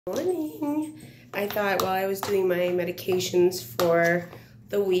Morning. I thought while I was doing my medications for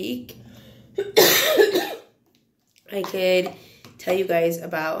the week, I could tell you guys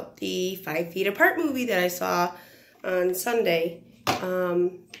about the 5 Feet Apart movie that I saw on Sunday.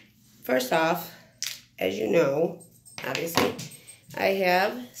 First off, as you know, obviously, I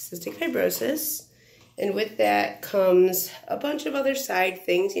have cystic fibrosis, and with that comes a bunch of other side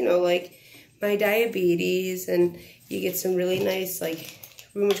things, you know, like my diabetes, and you get some really nice, like,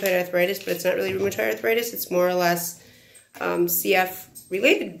 rheumatoid arthritis, but it's not really rheumatoid arthritis. It's more or less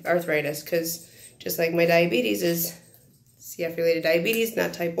CF-related arthritis, because just like my diabetes is CF-related diabetes,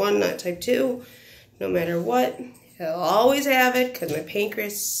 not type 1, not type 2, no matter what, I'll always have it because my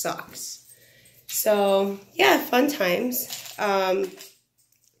pancreas sucks. So, yeah, fun times. I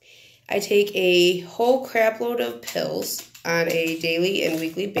take a whole crap load of pills on a daily and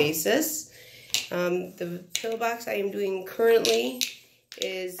weekly basis. The pill box I am doing currently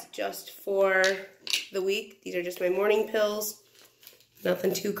is just for the week. These are just my morning pills.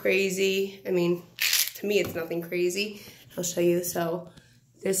 Nothing too crazy. I mean, to me, it's nothing crazy. I'll show you. So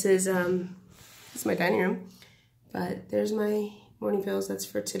this is my dining room, but there's my morning pills. That's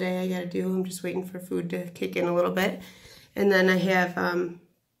for today. I gotta do. I'm just waiting for food to kick in a little bit, and then I have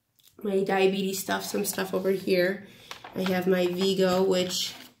my diabetes stuff. Some stuff over here. I have my V-Go,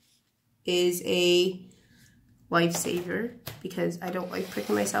 which is a lifesaver because I don't like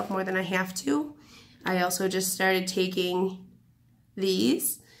pricking myself more than I have to. I also just started taking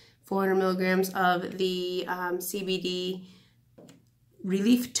these 400 milligrams of the CBD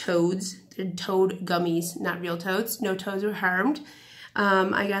Relief Toads. They're toad gummies, not real toads. No toads were harmed.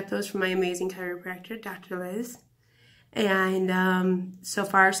 I got those from my amazing chiropractor, Dr. Liz. And so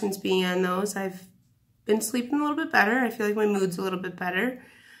far since being on those, I've been sleeping a little bit better. I feel like my mood's a little bit better.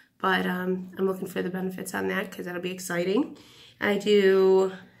 But I'm looking for the benefits on that because that'll be exciting. I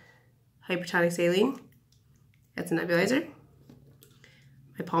do hypertonic saline. That's a nebulizer.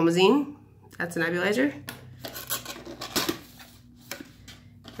 My Palmazine. That's a nebulizer.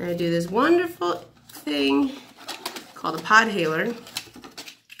 And I do this wonderful thing called a Podhaler.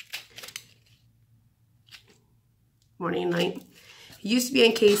 Morning and night. It used to be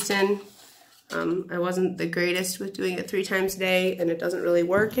encased in. I wasn't the greatest with doing it 3 times a day, and it doesn't really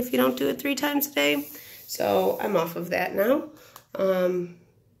work if you don't do it 3 times a day. So I'm off of that now.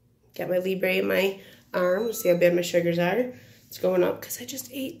 Got my Libre in my arm. See how bad my sugars are. It's going up because I just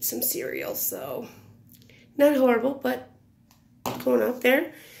ate some cereal, so not horrible, but going up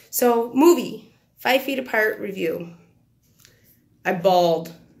there. So movie, 5 Feet Apart review. I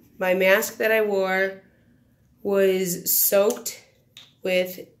bawled. My mask that I wore was soaked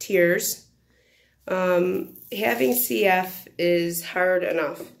with tears. Having CF is hard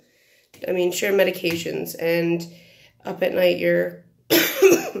enough. I mean, sure, medications, and up at night you're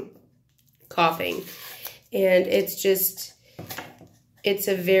coughing. And it's just, it's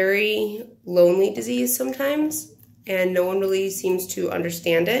a very lonely disease sometimes, and no one really seems to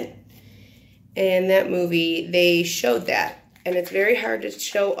understand it. And that movie, they showed that. And it's very hard to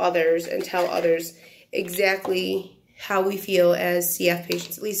show others and tell others exactly how we feel as CF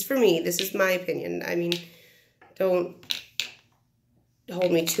patients, at least for me. This is my opinion. I mean, don't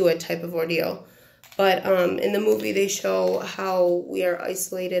hold me to it type of ordeal. But in the movie, they show how we are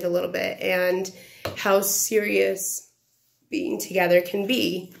isolated a little bit and how serious being together can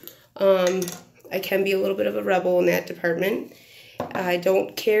be. I can be a little bit of a rebel in that department. I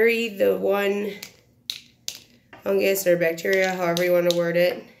don't carry the one fungus or bacteria, however you want to word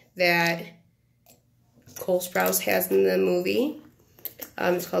it, that Cole Sprouse has in the movie.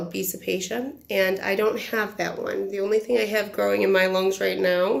 It's called B. cepacia, and I don't have that one. The only thing I have growing in my lungs right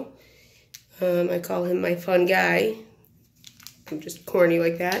now, I call him my fun guy, I'm just corny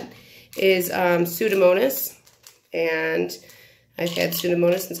like that, is Pseudomonas, and I've had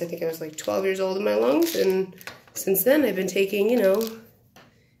Pseudomonas since I think I was like 12 years old in my lungs, and since then I've been taking, you know,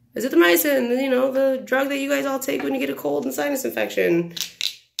 azithromycin, you know, the drug that you guys all take when you get a cold and sinus infection,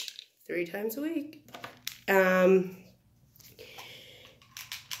 3 times a week.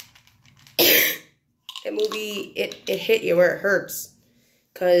 That movie, it hit you where it hurts,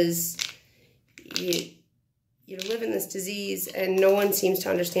 because you live in this disease and no one seems to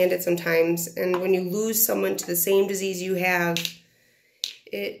understand it sometimes, and when you lose someone to the same disease you have,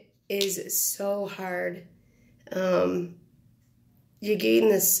 it is so hard. You gain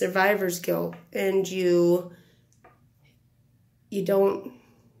this survivor's guilt, and you don't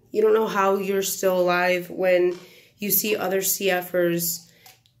know how you're still alive when you see other CFers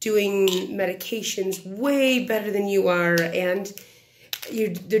doing medications way better than you are, and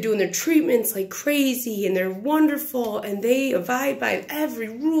they're doing their treatments like crazy, and they're wonderful, and they abide by every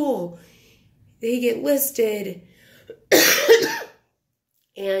rule. They get listed,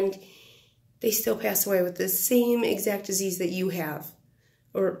 and they still pass away with the same exact disease that you have,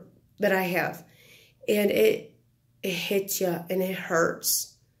 or that I have. And it hits you, and it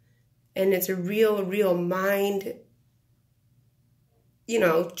hurts. And it's a real mind,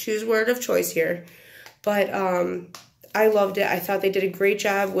 choose word of choice here. But I loved it. I thought they did a great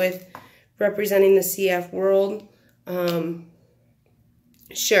job with representing the CF world.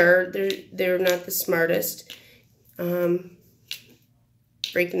 Sure, they're not the smartest, breaking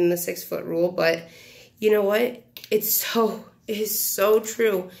the 6-foot rule, but you know what? It is so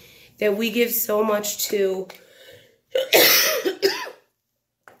true that we give so much to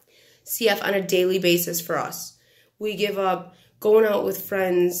CF on a daily basis for us. We give up going out with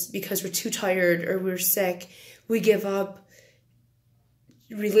friends because we're too tired or we're sick. We give up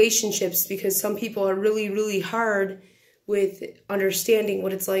relationships because some people are really hard with understanding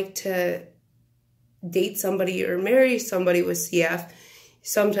what it's like to date somebody or marry somebody with CF.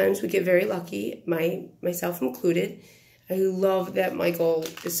 Sometimes we get very lucky, myself included. I love that Michael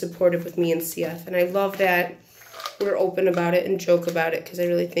is supportive with me in CF, and I love that we're open about it and joke about it, because I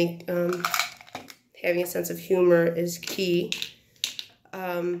really think having a sense of humor is key.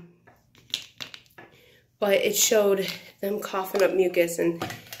 But it showed them coughing up mucus, and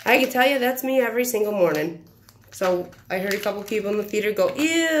I can tell you that's me every single morning. So I heard a couple people in the theater go,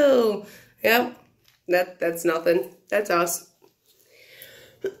 ew. Yep, that's nothing. That's us.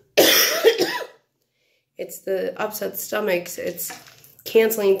 It's the upset stomachs. It's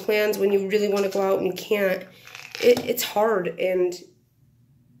canceling plans when you really want to go out and can't. It's hard, and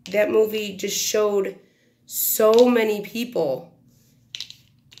that movie just showed so many people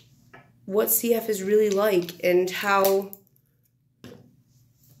what CF is really like, and how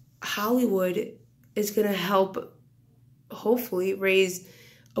Hollywood is going to help hopefully raise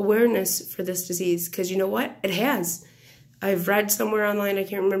awareness for this disease, because you know what? It has. I've read somewhere online, I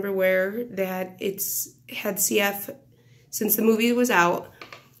can't remember where, that it's had CF since the movie was out.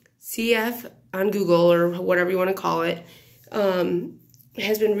 CF on Google, or whatever you want to call it,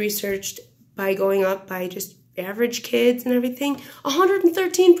 has been researched by going up by just average kids and everything.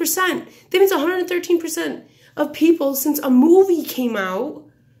 113%. That means 113% of people since a movie came out,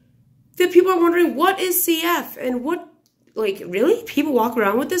 that people are wondering, what is CF? And what, like, really? People walk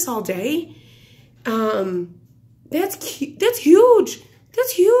around with this all day? That's huge.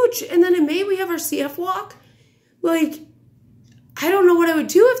 That's huge. And then in May, we have our CF walk. Like, I don't know what I would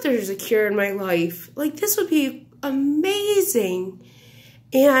do if there's a cure in my life. Like, this would be amazing.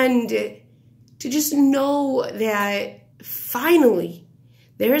 And to just know that finally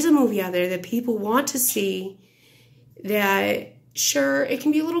there's a movie out there that people want to see, that sure, it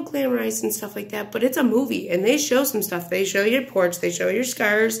can be a little glamorized and stuff like that, but it's a movie, and they show some stuff. They show your porch, they show your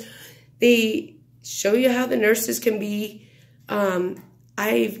scars, they show you how the nurses can be.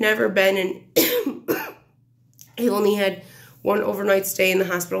 I've never been in, I only had one overnight stay in the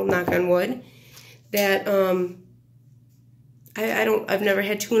hospital, knock on wood, that I've never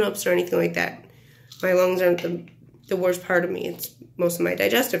had tune-ups or anything like that. My lungs aren't the worst part of me. It's most of my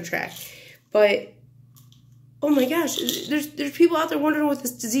digestive tract. But oh my gosh, there's people out there wondering what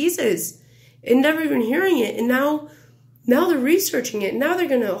this disease is and never even hearing it. And now they're researching it. Now they're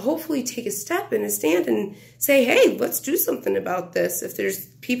going to hopefully take a step and a stand and say, hey, let's do something about this if there's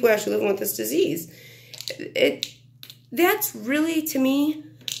people actually living with this disease. That's really, to me,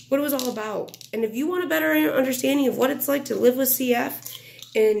 what it was all about. And if you want a better understanding of what it's like to live with CF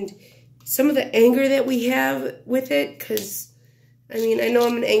and some of the anger that we have with it, because, I mean, I know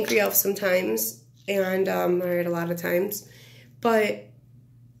I'm an angry elf sometimes, and a lot of times, but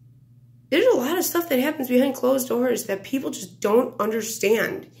there's a lot of stuff that happens behind closed doors that people just don't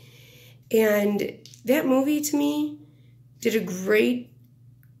understand. And that movie, to me, did a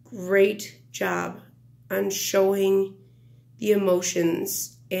great job on showing the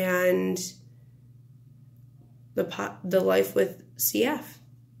emotions and the life with CF.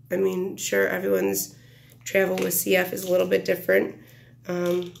 I mean, sure, everyone's travel with CF is a little bit different.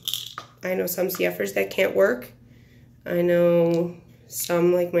 I know some CFers that can't work. I know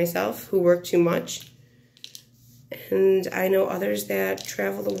some, like myself, who work too much. And I know others that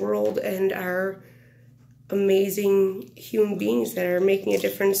travel the world and are amazing human beings that are making a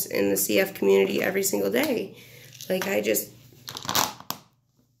difference in the CF community every single day. Like, I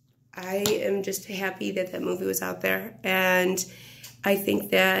am just happy that that movie was out there. And I think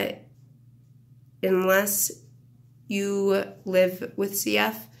that unless you live with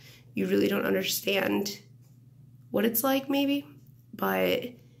CF, you really don't understand what it's like, maybe.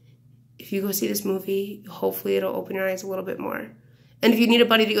 But if you go see this movie, hopefully it'll open your eyes a little bit more. And if you need a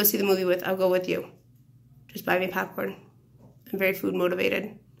buddy to go see the movie with, I'll go with you. Just buy me popcorn. I'm very food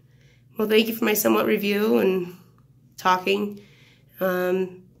motivated. Well, thank you for my somewhat review and talking. My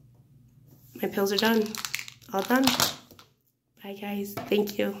pills are done. All done. Bye, guys.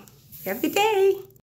 Thank you. Have a good day.